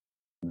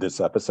This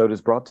episode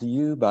is brought to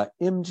you by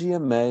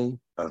MGMA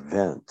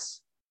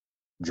Events.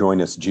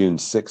 Join us June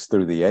 6th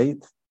through the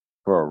 8th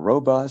for a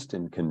robust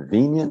and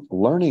convenient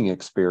learning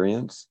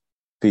experience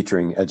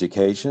featuring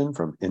education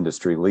from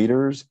industry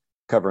leaders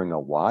covering a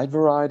wide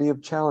variety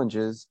of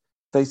challenges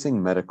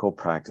facing medical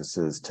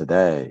practices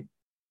today.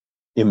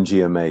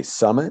 MGMA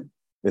Summit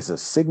is a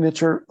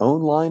signature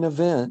online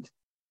event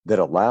that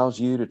allows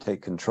you to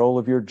take control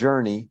of your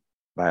journey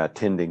by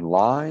attending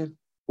live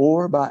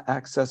or by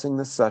accessing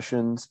the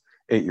sessions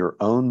at your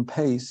own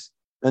pace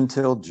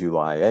until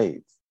July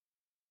 8th.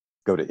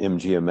 Go to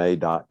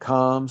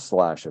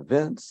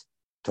mgma.com/events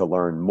to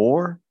learn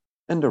more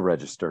and to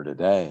register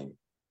today.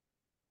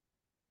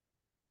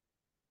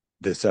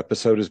 This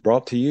episode is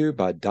brought to you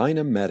by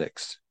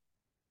Dynamedics.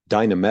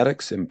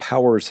 Dynamedics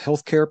empowers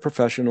healthcare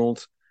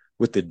professionals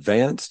with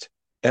advanced,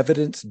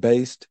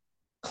 evidence-based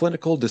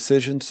clinical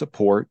decision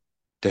support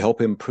to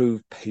help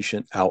improve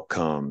patient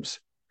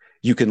outcomes.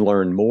 You can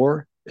learn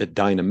more at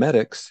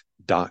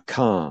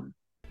dynamedics.com.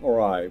 All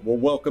right. Well,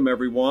 welcome,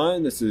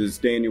 everyone. This is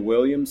Daniel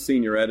Williams,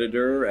 Senior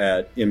Editor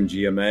at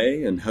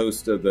MGMA and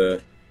host of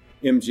the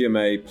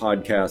MGMA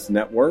Podcast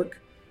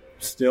Network.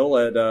 Still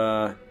at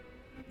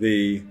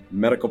the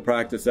Medical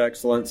Practice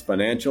Excellence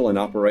Financial and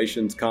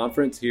Operations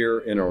Conference here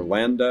in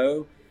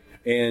Orlando.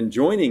 And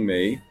joining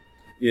me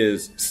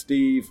is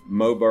Steve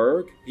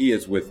Moberg. He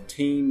is with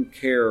Team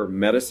Care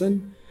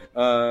Medicine.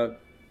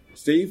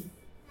 Steve,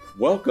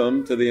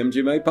 welcome to the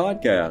MGMA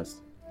Podcast.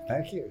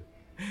 Thank you.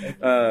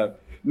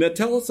 Now,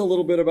 tell us a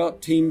little bit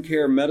about Team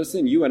Care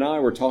Medicine. You and I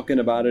were talking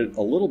about it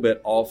a little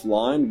bit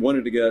offline.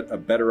 Wanted to get a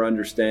better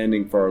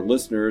understanding for our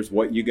listeners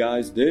what you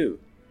guys do.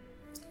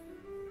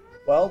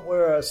 Well,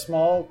 we're a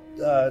small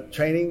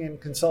training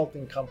and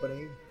consulting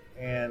company,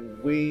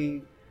 and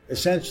we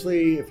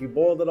essentially, if you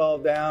boiled it all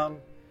down,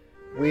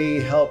 we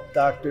help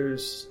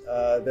doctors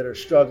that are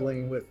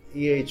struggling with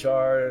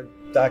EHR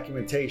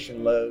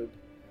documentation load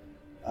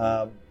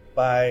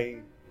by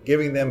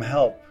giving them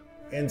help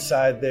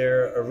inside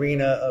their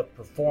arena of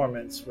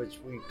performance, which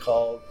we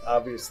call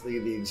obviously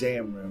the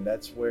exam room.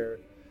 That's where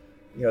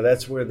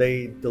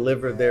they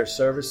deliver their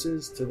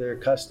services to their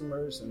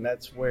customers, and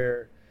that's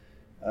where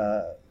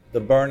the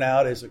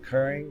burnout is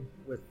occurring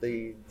with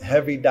the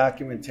heavy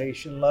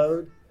documentation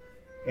load.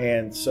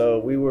 And so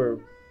we were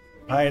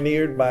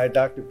pioneered by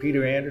Dr.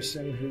 Peter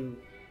Anderson, who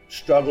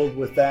struggled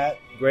with that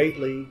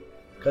greatly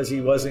because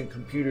he wasn't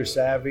computer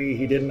savvy.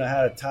 He didn't know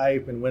how to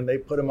type. And when they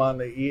put him on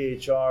the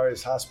EHR,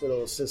 his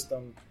hospital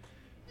system,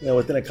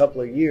 within a couple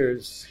of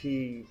years,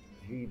 he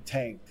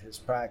tanked his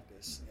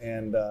practice.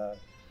 And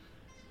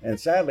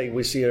sadly,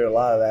 we see a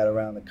lot of that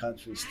around the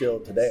country still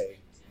today.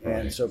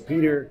 And so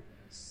Peter,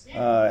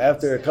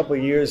 after a couple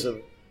of years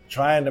of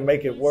trying to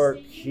make it work,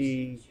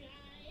 he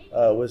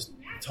was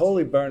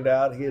totally burned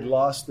out. He had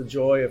lost the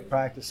joy of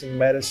practicing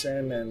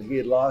medicine, and he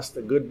had lost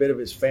a good bit of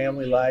his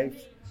family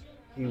life.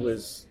 He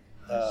was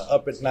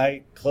up at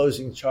night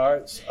closing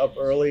charts, up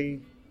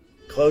early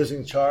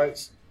closing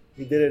charts.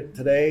 He did it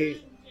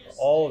today,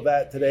 all of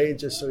that today,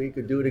 just so he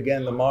could do it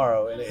again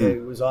tomorrow. And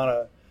it was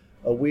on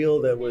a wheel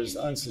that was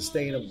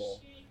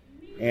unsustainable.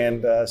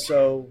 And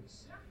so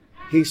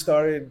he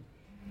started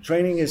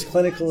training his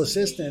clinical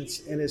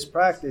assistants in his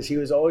practice. He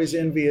was always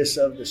envious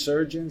of the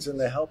surgeons and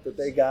the help that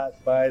they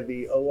got by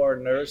the OR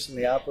nurse in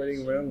the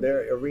operating room,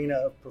 their arena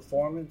of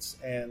performance.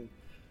 And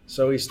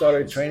so he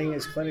started training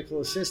his clinical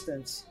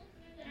assistants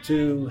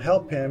to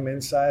help him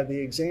inside the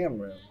exam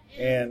room.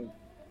 And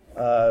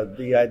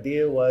the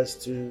idea was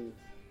to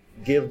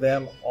give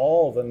them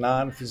all the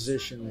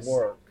non-physician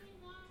work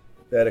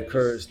that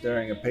occurs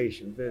during a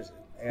patient visit.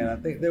 And I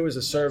think there was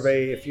a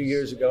survey a few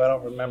years ago, I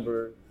don't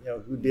remember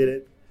who did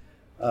it,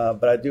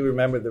 but I do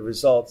remember the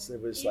results.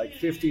 It was like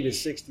 50 to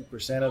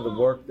 60% of the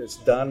work that's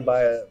done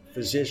by a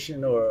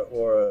physician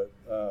or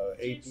a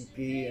APP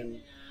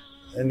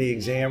in the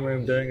exam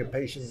room during a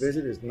patient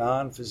visit is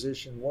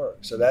non-physician work.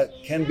 So that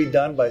can be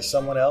done by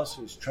someone else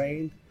who's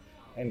trained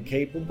and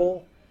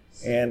capable.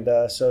 And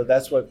so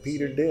that's what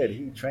Peter did.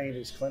 He trained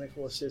his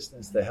clinical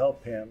assistants to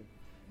help him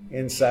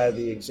inside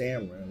the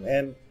exam room.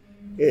 And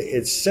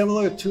it's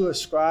similar to a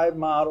scribe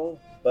model,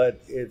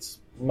 but it's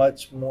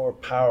much more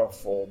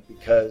powerful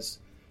because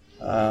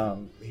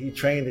he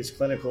trained his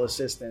clinical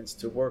assistants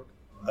to work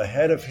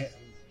ahead of him,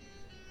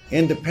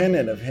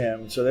 independent of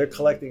him. So they're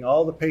collecting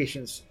all the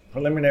patient's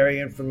preliminary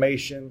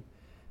information,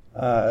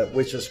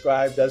 which a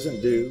scribe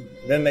doesn't do.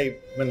 Then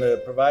when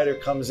the provider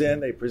comes in,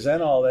 they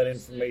present all that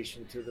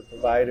information to the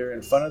provider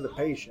in front of the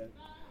patient,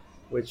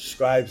 which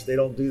scribes, they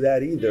don't do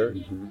that either.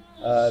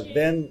 Mm-hmm.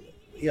 Then,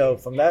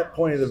 from that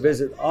point of the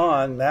visit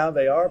on, now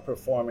they are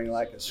performing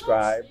like a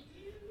scribe.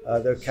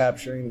 They're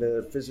capturing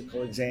the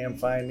physical exam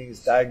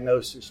findings,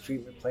 diagnosis,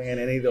 treatment plan,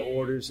 any of the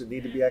orders that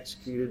need to be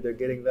executed, they're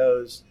getting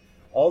those.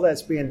 All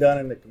that's being done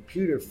in the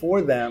computer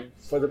for them,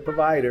 for the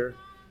provider,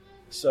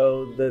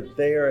 so that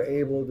they are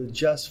able to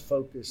just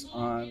focus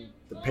on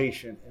the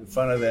patient in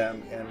front of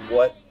them and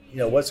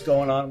what's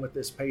going on with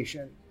this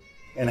patient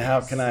and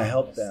how can I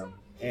help them.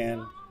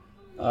 And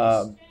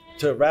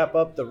to wrap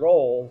up the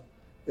role,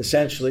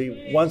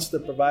 essentially, once the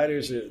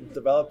providers have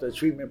developed a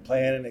treatment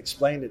plan and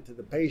explained it to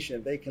the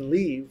patient, they can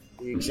leave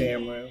the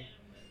exam room.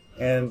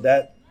 And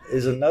that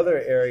is another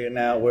area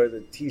now where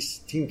the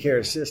team care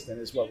assistant,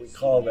 is what we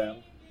call them,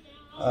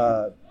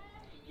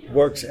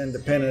 works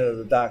independent of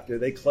the doctor.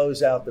 They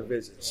close out the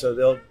visit. So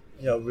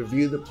they'll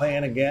review the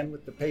plan again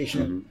with the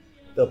patient. Mm-hmm.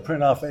 They'll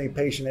print off any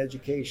patient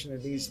education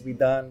that needs to be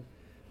done,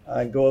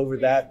 and go over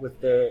that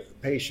with the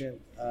patient.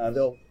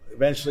 They'll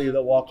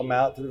walk them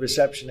out to the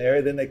reception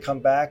area. Then they come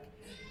back,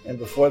 and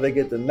before they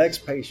get the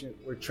next patient,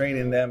 we're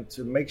training them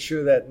to make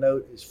sure that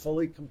note is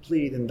fully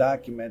complete and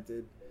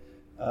documented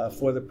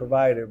for the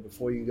provider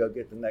before you go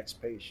get the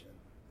next patient.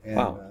 And,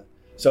 wow.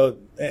 So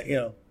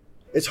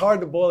it's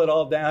hard to boil it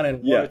all down in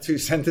one or two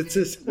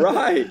sentences.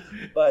 Right.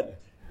 But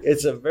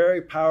it's a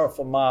very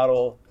powerful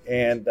model,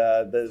 and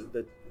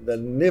the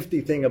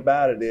nifty thing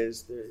about it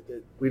is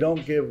that we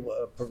don't give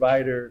a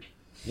provider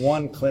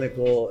one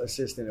clinical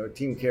assistant or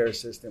team care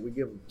assistant. We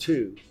give them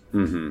two.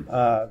 Mm-hmm.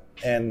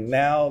 And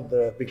now,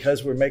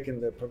 because we're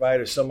making the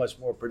provider so much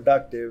more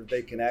productive,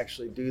 they can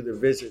actually do the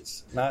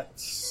visits not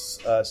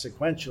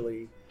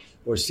sequentially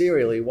or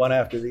serially, one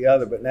after the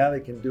other, but now they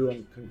can do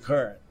them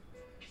concurrent.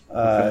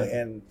 Okay.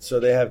 And so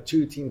they have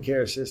two team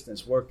care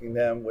assistants working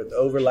them with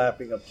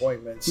overlapping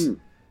appointments.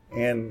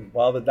 And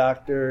while the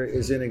doctor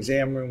is in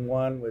exam room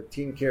 1 with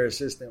team care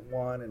assistant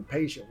 1 and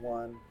patient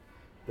 1,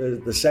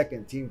 the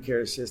second team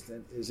care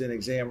assistant is in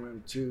exam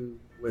room 2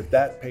 with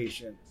that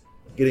patient,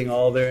 getting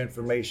all their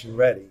information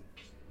ready.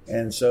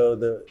 And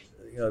so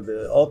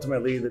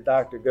ultimately the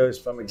doctor goes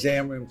from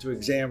exam room to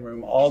exam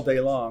room all day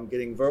long,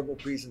 getting verbal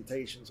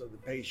presentations of the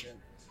patient.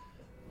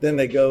 Then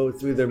they go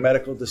through their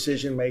medical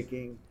decision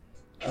making,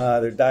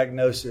 their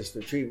diagnosis,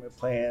 their treatment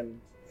plan,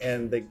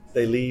 and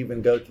they leave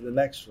and go to the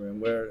next room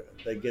where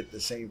they get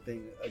the same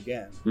thing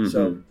again. Mm-hmm.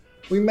 So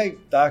we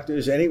make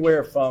doctors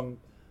anywhere from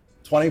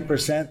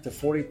 20% to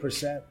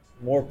 40%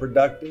 more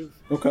productive,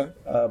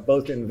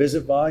 both in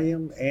visit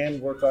volume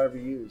and work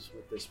RVUs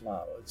with this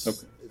model.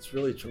 It's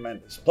really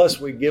tremendous.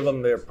 Plus, we give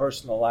them their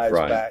personal lives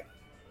back.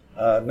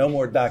 No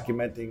more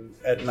documenting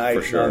at night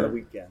and on the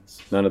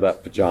weekends. None of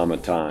that pajama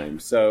time.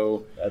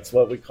 So that's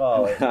what we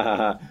call it.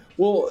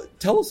 Well,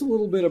 tell us a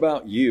little bit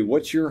about you.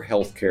 What's your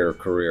healthcare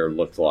career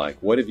looked like?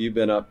 What have you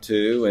been up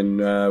to, and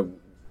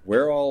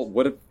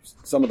what have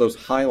some of those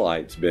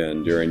highlights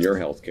been during your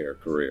healthcare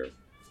career?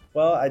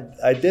 Well,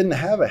 I didn't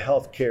have a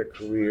healthcare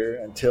career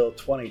until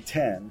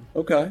 2010.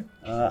 Okay.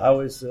 I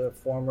was a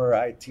former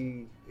IT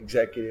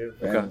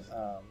executive. Okay. And,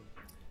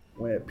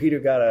 when Peter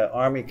got an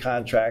Army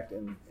contract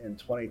in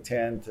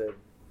 2010 to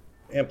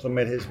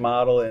implement his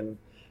model in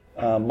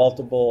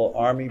multiple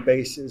Army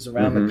bases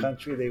around the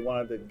country, they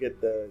wanted to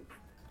get the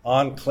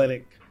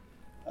on-base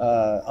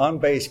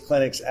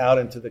clinics out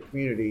into the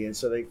community. And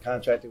so they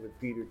contracted with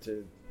Peter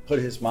to put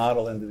his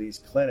model into these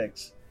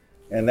clinics.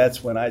 And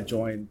that's when I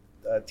joined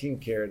Team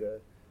Care to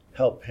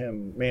help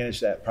him manage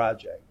that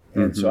project.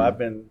 And so I've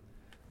been,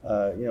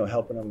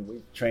 helping him.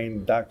 We've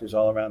trained doctors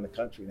all around the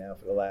country now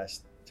for the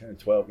last 10 or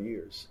 12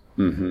 years.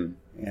 Mm-hmm.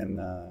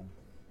 And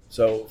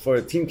so for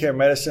Team Care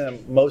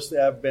Medicine, mostly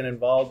I've been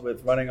involved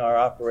with running our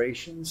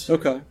operations.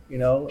 Okay.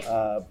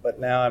 But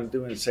now I'm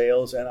doing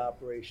sales and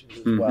operations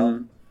as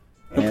well.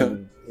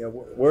 And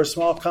we're a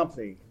small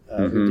company.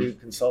 We do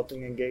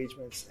consulting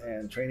engagements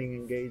and training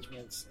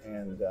engagements,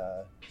 and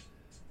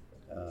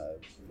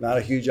not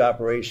a huge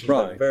operation,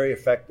 but a very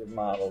effective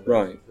model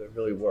that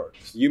really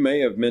works. You may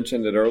have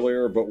mentioned it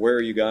earlier, but where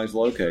are you guys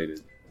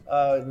located?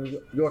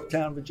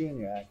 Yorktown,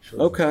 Virginia,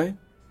 actually.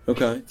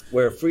 Okay.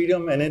 Where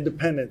freedom and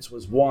independence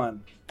was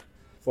won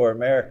for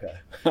America.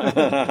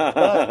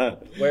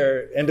 But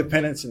where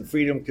independence and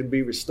freedom can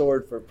be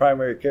restored for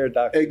primary care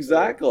doctors.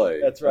 Exactly.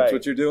 That's right. That's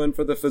what you're doing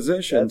for the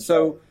physician.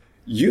 So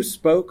you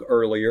spoke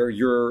earlier.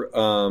 Your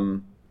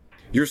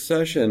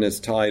session is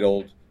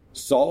titled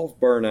Solve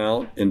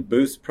Burnout and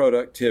Boost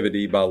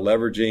Productivity by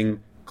Leveraging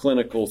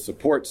Clinical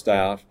Support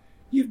Staff.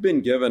 You've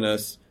been giving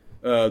us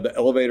the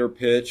elevator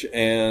pitch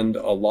and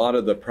a lot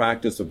of the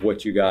practice of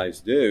what you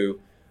guys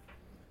do.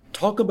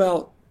 Talk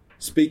about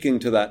speaking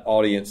to that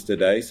audience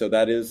today. So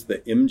that is the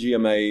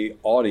MGMA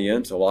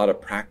audience, a lot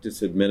of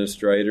practice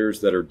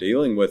administrators that are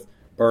dealing with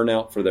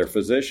burnout for their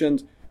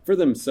physicians, for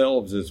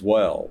themselves as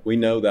well. We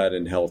know that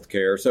in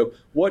healthcare. So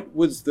what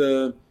was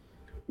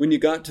when you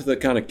got to the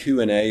kind of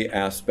Q&A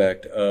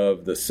aspect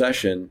of the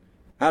session,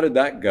 how did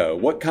that go?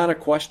 What kind of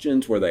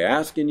questions were they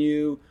asking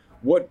you?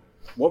 What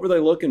were they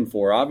looking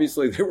for?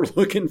 Obviously, they were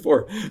looking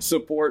for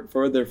support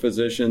for their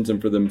physicians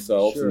and for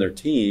themselves and their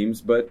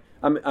teams, but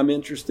I'm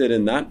interested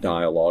in that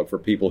dialogue for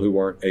people who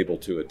weren't able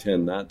to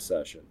attend that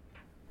session.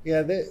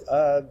 Yeah, there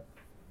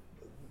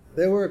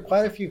were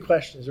quite a few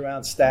questions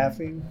around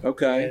staffing.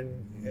 Okay.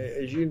 And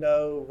as you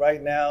know,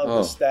 right now,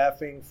 the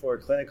staffing for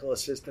clinical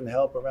assistant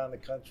help around the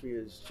country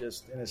is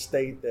just in a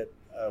state that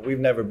we've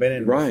never been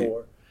in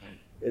before.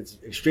 It's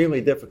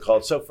extremely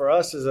difficult. So for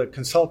us as a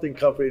consulting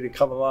company to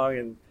come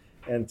along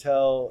and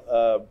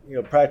tell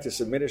practice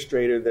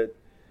administrator that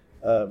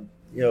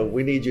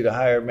we need you to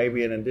hire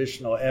maybe an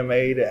additional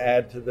MA to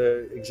add to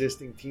the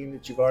existing team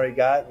that you've already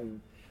got.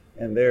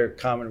 And their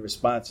common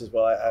response is,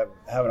 well, I'm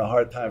having a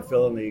hard time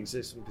filling the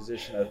existing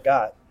position I've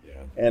got.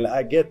 Yeah. And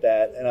I get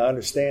that, and I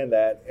understand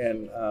that.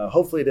 And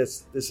hopefully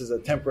this is a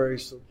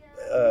temporary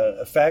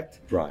effect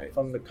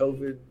from the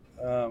COVID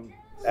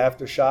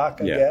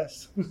aftershock, I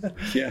guess.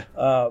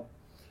 Yeah.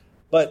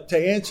 But to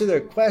answer their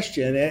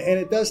question, and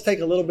it does take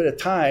a little bit of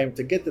time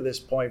to get to this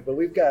point, but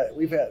we've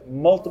had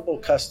multiple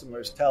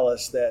customers tell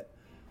us that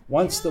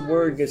once the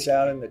word gets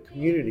out in the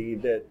community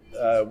that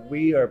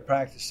we are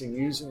practicing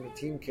using the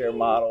team care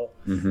model,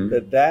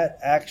 that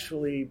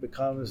actually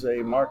becomes a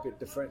market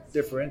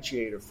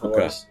differentiator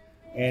for us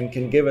and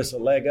can give us a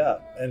leg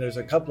up. And there's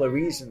a couple of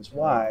reasons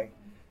why.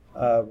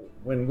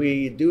 When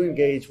we do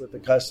engage with the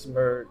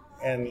customer,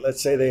 and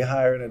let's say they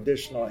hire an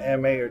additional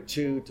MA or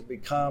two to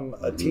become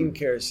a team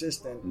care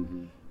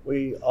assistant,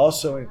 we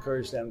also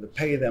encourage them to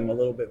pay them a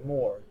little bit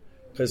more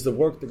because the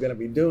work they're going to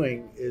be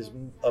doing is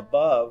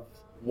above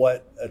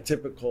what a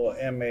typical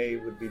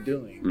MA would be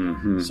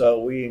doing.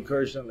 So we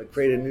encourage them to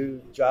create a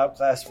new job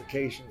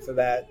classification for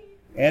that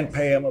and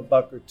pay them $1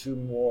 or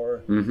 $2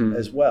 more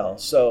as well.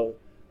 So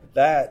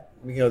that,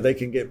 they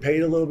can get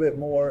paid a little bit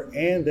more.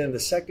 And then the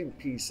second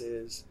piece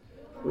is,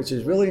 which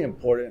is really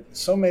important,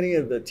 so many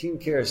of the team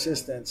care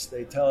assistants,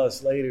 they tell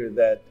us later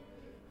that,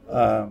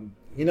 I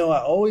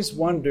always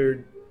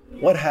wondered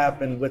what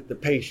happened with the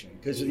patient.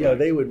 Because,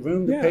 they would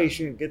room the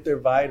patient, get their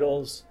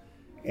vitals,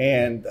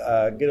 and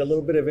get a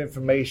little bit of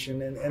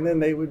information, and then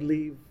they would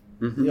leave.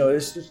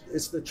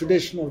 It's the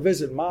traditional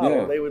visit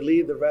model. They would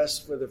leave the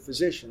rest for the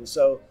physician,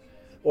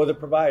 or the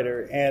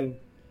provider. And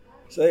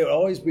so they would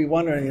always be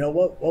wondering,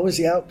 what was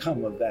the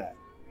outcome of that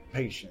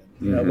patient?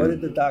 What did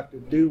the doctor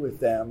do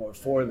with them or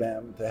for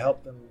them to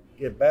help them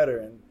get better?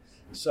 And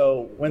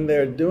so when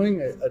they're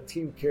doing a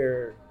team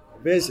care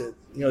visit,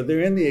 they're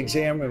in the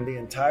exam room the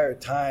entire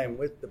time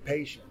with the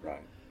patient.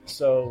 Right.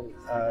 So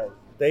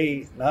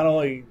they not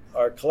only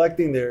are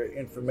collecting their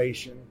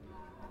information,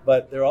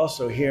 but they're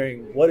also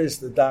hearing what is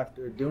the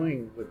doctor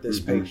doing with this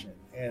patient.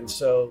 And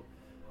so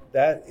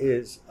that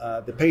is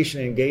the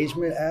patient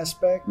engagement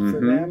aspect for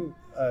them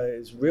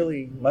is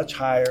really much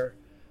higher.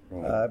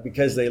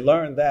 Because they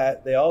learn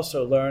that. They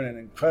also learn an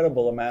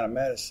incredible amount of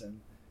medicine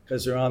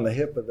because they're on the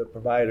hip of the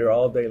provider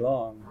all day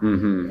long.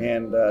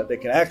 And they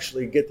can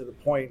actually get to the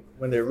point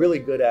when they're really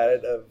good at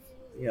it of,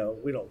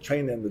 we don't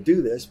train them to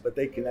do this, but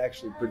they can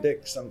actually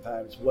predict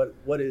sometimes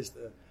what is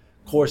the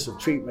course of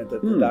treatment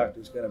that the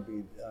doctor's going to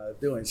be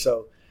doing.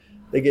 So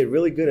they get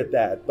really good at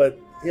that. But,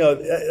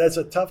 that's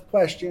a tough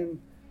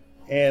question.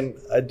 And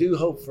I do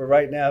hope for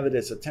right now that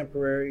it's a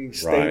temporary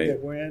state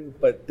that we're in.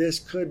 But this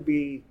could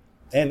be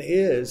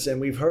and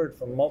we've heard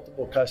from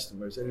multiple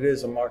customers, and it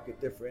is a market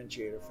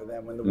differentiator for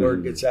them when the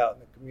word gets out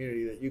in the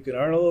community that you can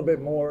earn a little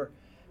bit more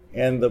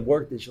and the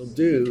work that you'll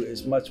do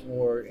is much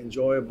more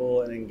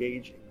enjoyable and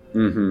engaging.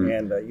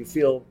 And you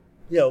feel,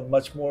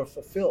 much more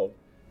fulfilled.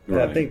 And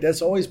I think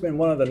that's always been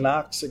one of the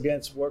knocks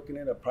against working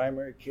in a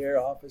primary care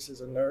office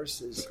as a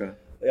nurse is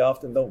they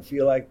often don't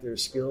feel like their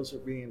skills are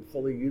being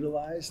fully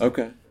utilized.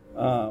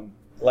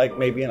 Like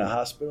maybe in a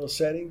hospital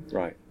setting.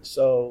 Right.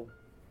 So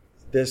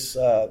this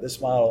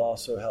model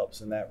also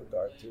helps in that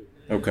regard too.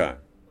 Okay.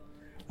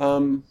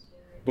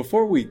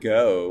 Before we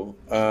go,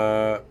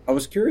 I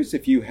was curious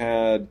if you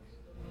had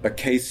a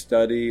case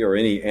study or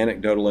any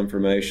anecdotal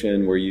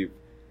information where you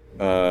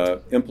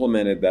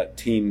implemented that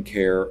team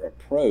care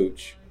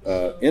approach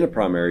in a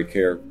primary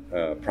care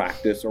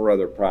practice or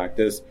other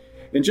practice,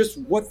 and just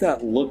what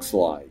that looks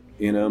like.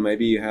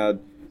 Maybe you had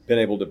been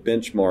able to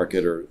benchmark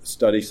it or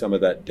study some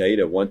of that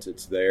data once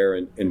it's there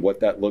and what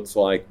that looks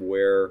like,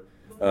 where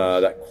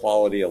that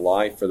quality of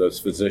life for those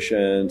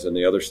physicians and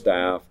the other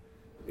staff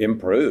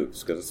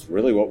improves, because it's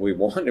really what we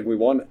want. We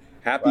want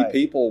happy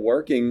people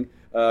working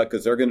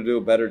because they're going to do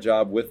a better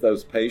job with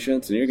those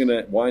patients, and you're going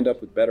to wind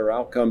up with better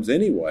outcomes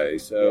anyway.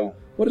 So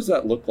what does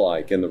that look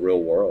like in the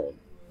real world?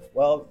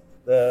 Well,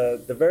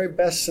 the very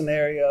best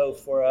scenario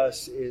for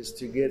us is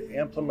to get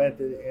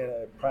implemented in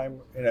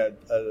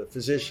a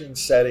physician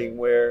setting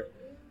where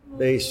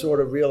they sort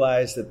of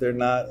realize that they're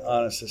not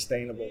on a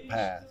sustainable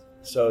path.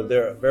 So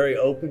they're very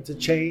open to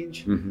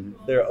change.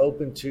 They're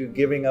open to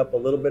giving up a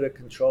little bit of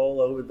control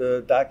over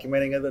the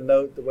documenting of the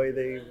note the way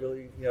they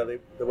really,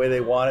 the way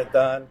they want it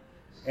done.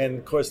 And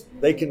of course,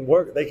 they can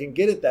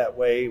get it that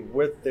way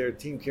with their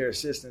team care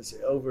assistants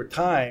over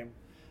time.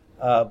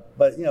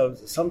 But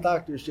some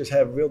doctors just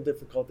have real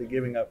difficulty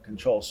giving up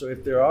control. So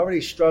if they're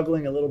already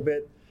struggling a little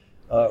bit,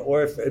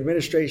 or if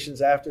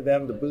administration's after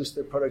them to boost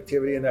their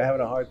productivity and they're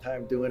having a hard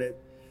time doing it,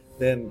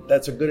 then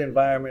that's a good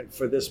environment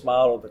for this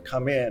model to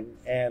come in.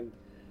 And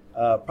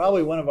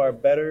probably one of our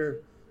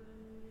better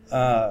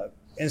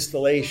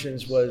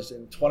installations was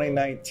in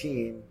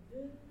 2019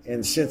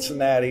 in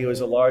Cincinnati. It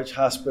was a large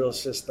hospital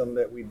system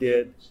that we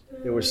did.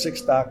 There were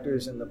 6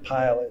 doctors in the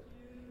pilot.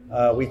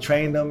 We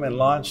trained them and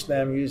launched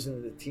them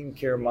using the team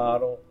care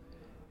model.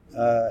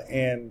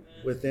 And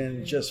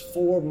within just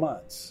 4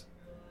 months,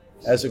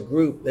 as a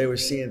group, they were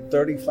seeing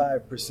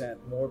 35%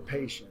 more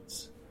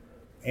patients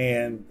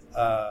and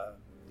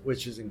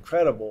which is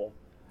incredible.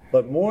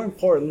 But more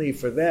importantly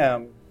for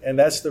them, and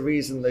that's the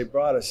reason they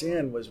brought us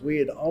in, was we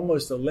had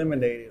almost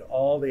eliminated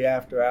all the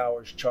after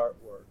hours chart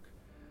work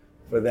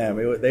for them.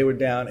 They were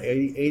down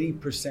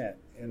 80%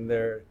 in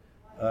their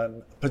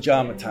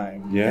pajama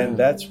time, and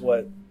that's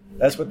what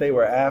they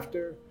were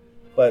after.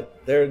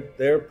 But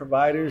their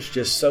providers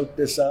just soaked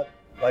this up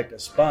like a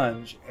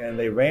sponge, and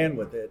they ran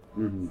with it.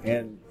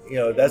 And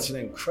that's an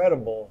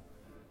incredible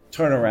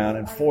turnaround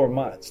in 4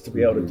 months to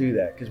be able to do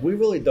that, because we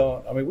really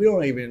don't. I mean, we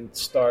don't even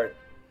start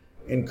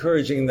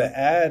encouraging the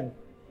add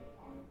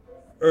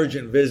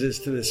urgent visits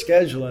to the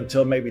schedule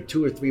until maybe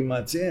 2 or 3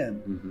 months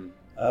in.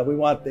 We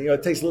want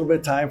it takes a little bit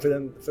of time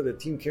for the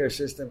team care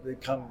system to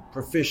become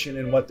proficient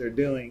in what they're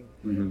doing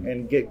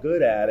and get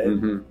good at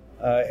it.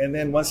 And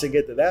then once they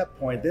get to that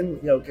point, then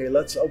okay,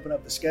 let's open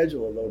up the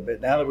schedule a little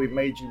bit. Now that we've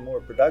made you more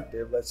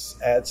productive,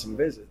 let's add some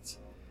visits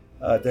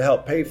to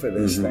help pay for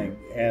this thing.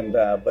 And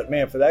but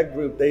man, for that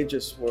group, they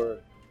just were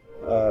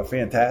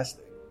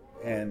fantastic,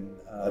 and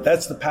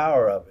that's the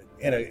power of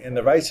it. In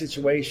the right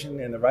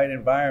situation, in the right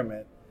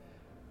environment,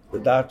 the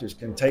doctors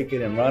can take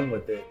it and run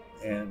with it,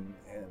 and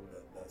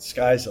the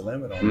sky's the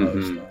limit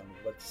almost on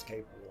what it's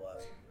capable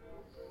of.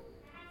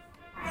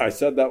 I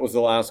said that was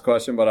the last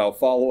question, but I'll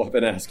follow up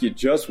and ask you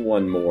just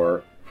one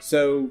more.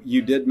 So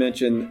you did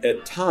mention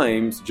at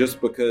times,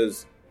 just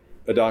because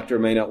a doctor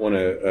may not want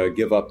to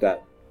give up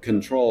that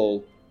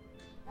control,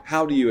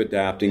 how do you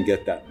adapt and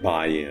get that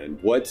buy-in?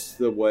 What's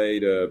the way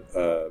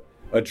to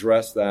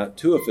address that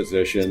to a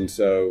physician?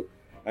 So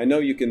I know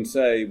you can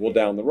say, well,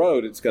 down the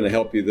road, it's going to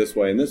help you this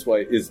way and this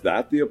way. Is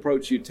that the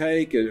approach you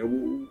take?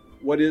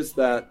 What is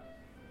that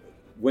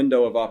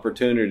window of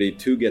opportunity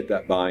to get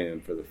that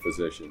buy-in for the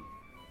physician?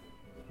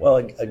 Well,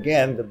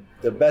 again,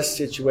 the best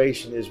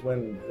situation is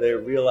when they're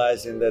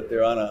realizing that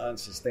they're on an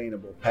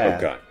unsustainable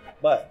path. Okay.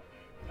 But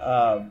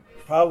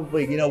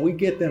probably, we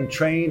get them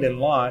trained and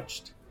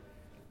launched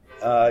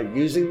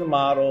using the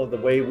model the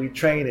way we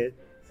train it.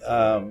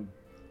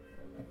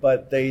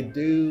 But they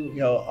do,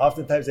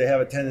 oftentimes they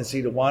have a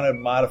tendency to want to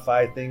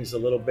modify things a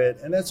little bit,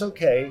 and that's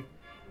okay.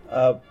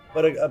 But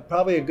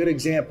probably a good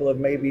example of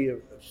maybe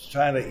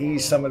trying to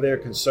ease some of their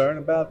concern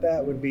about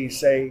that would be,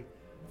 say,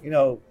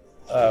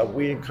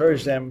 we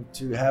encourage them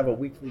to have a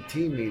weekly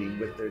team meeting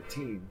with their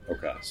team.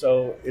 Okay.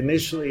 So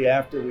initially,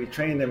 after we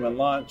train them and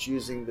launch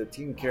using the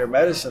team care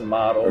medicine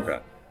model,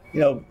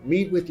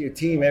 meet with your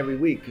team every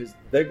week, because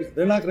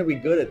they're not going to be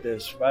good at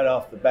this right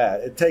off the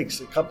bat. It takes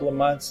a couple of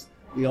months.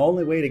 The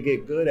only way to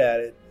get good at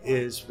it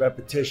is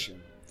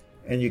repetition,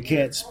 and you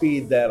can't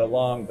speed that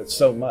along but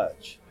so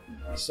much.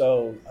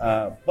 So,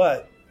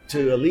 but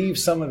to alleviate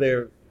some of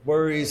their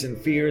worries and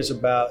fears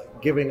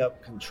about giving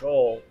up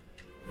control,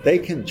 they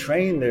can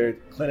train their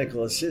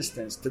clinical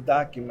assistants to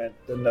document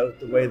the note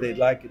the way they'd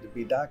like it to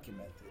be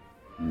documented.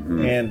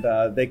 And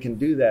they can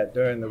do that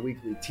during the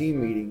weekly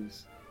team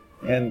meetings.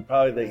 And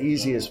probably the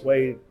easiest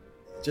way,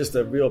 just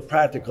a real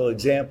practical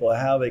example of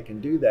how they can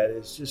do that,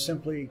 is just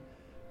simply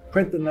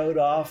print the note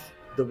off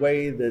the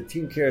way the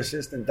team care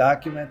assistant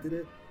documented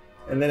it.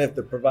 And then if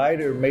the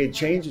provider made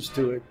changes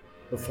to it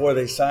before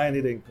they signed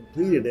it and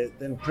completed it,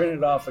 then print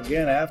it off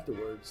again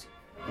afterwards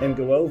and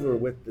go over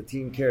with the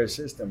team care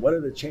assistant. What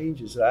are the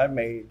changes that I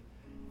made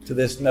to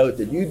this note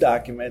that you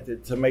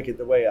documented to make it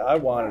the way I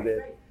wanted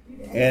it?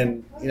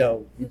 And,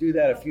 you do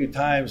that a few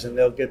times and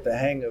they'll get the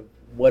hang of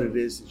what it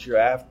is that you're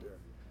after.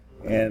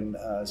 And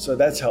so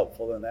that's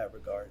helpful in that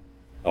regard.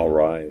 All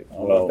right. I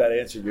don't know if that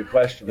answered your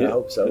question. I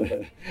hope so.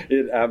 But.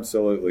 It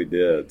absolutely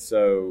did.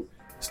 So,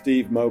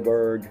 Steve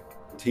Moberg,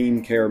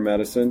 Team Care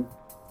Medicine,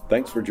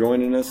 thanks for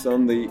joining us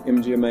on the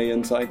MGMA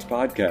Insights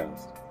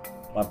podcast.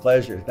 My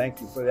pleasure. Thank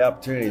you for the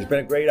opportunity. It's been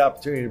a great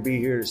opportunity to be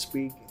here to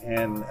speak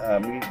and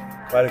meet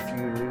quite a few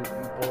new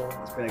people.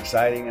 It's been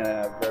exciting, and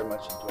I very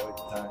much enjoyed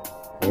the time.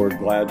 We're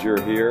glad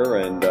you're here,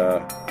 and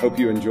hope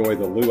you enjoy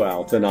the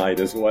luau tonight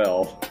as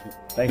well.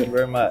 Thank you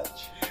very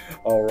much.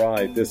 All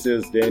right. This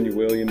is Daniel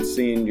Williams,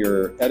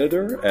 Senior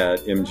Editor at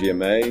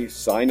MGMA,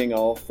 signing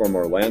off from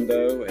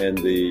Orlando and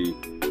the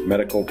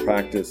Medical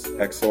Practice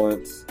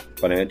Excellence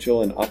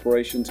Financial and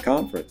Operations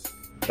Conference.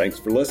 Thanks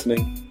for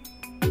listening.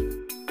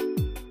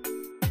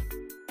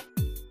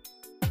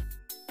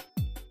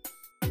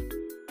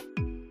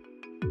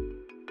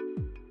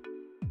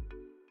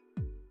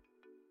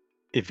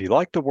 If you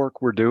like the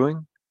work we're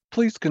doing,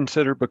 please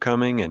consider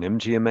becoming an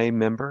MGMA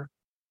member.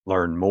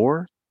 Learn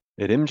more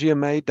at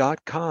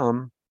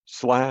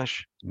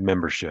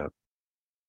mgma.com/membership.